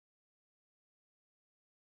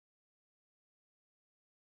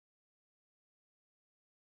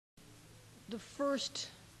the first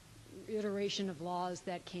iteration of laws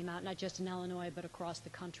that came out, not just in Illinois, but across the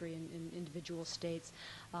country in individual states,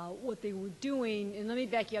 what they were doing, and let me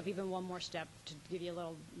back you up even one more step to give you a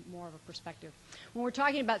little more of a perspective. When we're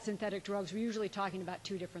talking about synthetic drugs, we're usually talking about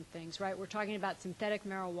two different things, right? We're talking about synthetic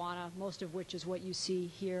marijuana, most of which is what you see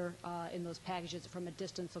here in those packages from a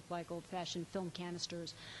distance look like old-fashioned film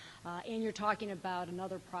canisters. And you're talking about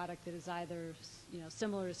another product that is either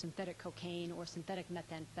similar to synthetic cocaine or synthetic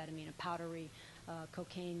methamphetamine, a powdery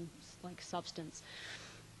cocaine-like substance.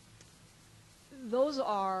 Those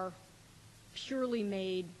are purely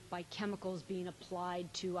made by chemicals being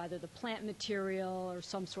applied to either the plant material or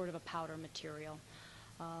some sort of a powder material.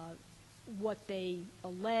 What they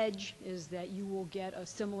allege is that you will get a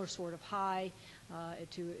similar sort of high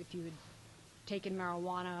to if you had taken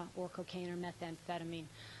marijuana or cocaine or methamphetamine.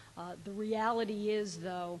 The reality is,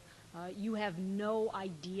 though, you have no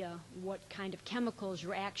idea what kind of chemicals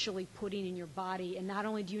you're actually putting in your body, and not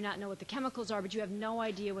only do you not know what the chemicals are, but you have no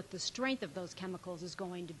idea what the strength of those chemicals is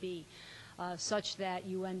going to be, such that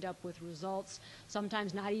you end up with results,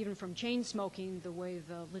 sometimes not even from chain smoking, the way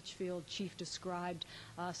the Litchfield chief described.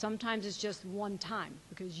 Sometimes it's just one time,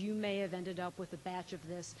 because you may have ended up with a batch of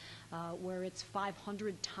this where it's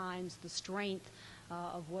 500 times the strength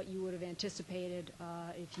of what you would have anticipated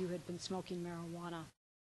if you had been smoking marijuana.